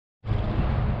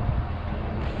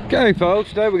Okay, folks,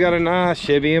 today we got a nice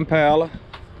Chevy Impala,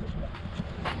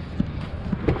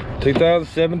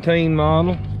 2017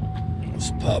 model.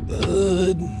 Let's pop the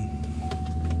hood.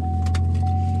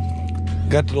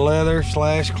 Got the leather /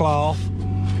 cloth.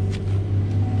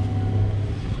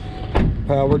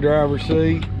 Power driver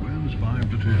seat. Winds 5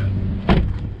 to 10.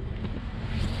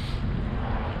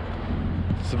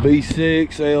 It's a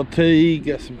B6 LT.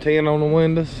 Got some 10 on the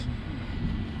windows.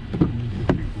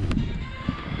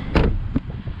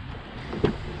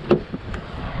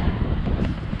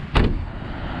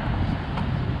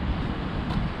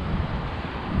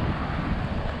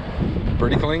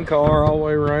 Pretty clean car all the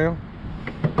way around.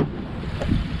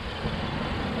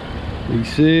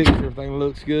 B6, everything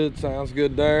looks good, sounds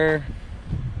good there.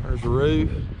 There's the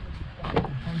roof.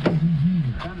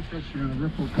 Benefits are going to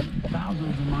ripple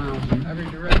thousands of miles in every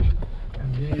direction.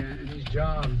 And these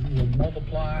jobs will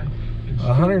multiply.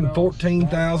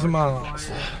 114,000 miles.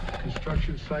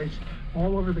 Construction sites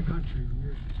all over the country.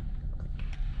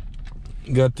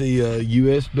 Got the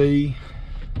USB.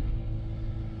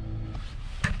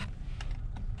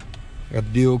 Got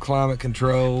the dual climate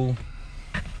control.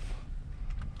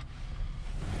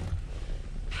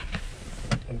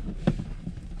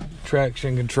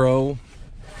 Traction control.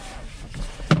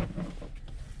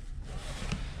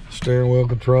 Steering wheel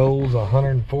controls,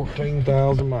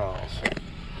 114,000 miles.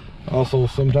 Also,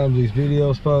 sometimes these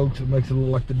videos, folks, it makes it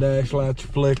look like the dash lights are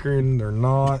flickering. They're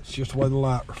not. It's just the way the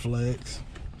light reflects.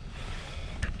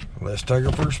 Let's take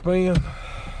her for a spin.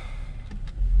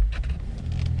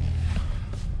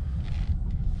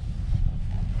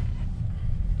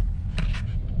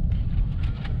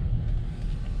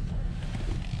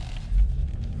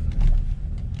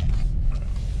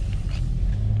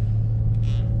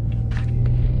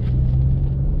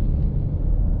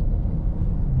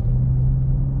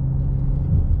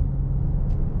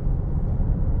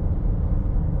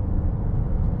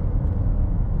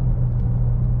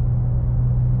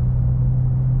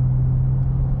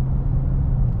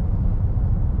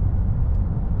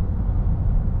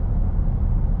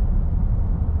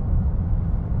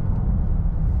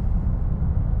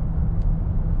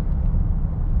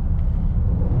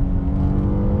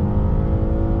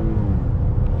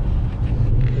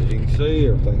 See,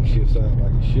 everything shifts out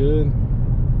like it should.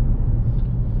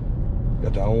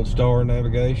 Got the OnStar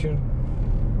navigation.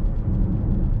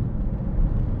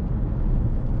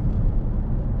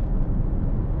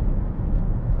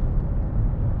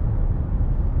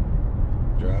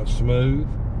 Drive smooth.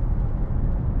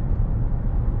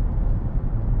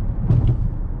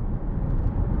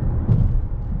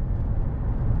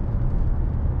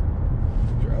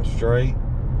 Drive straight.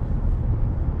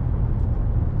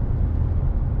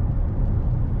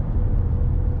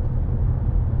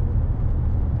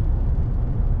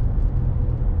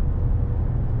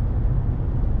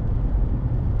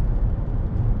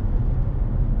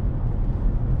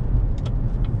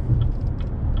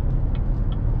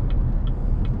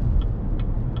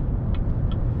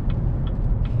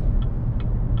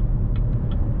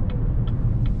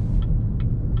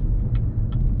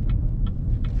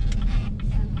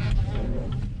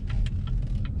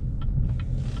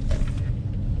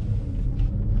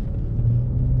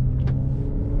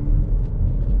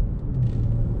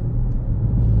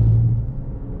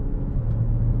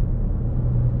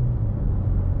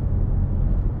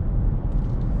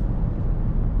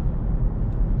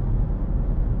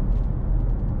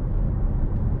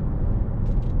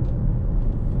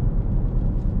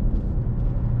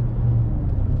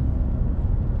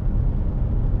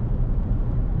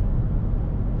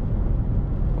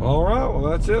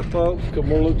 That's it, folks. Couple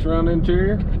more looks around the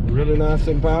interior. Really nice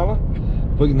Impala.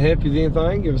 If we can help you with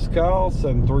anything, give us a call,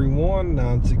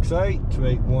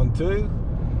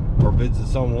 731-968-2812, or visit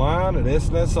us online at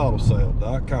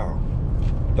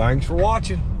snsAutosale.com. Thanks for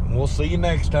watching, and we'll see you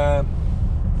next time.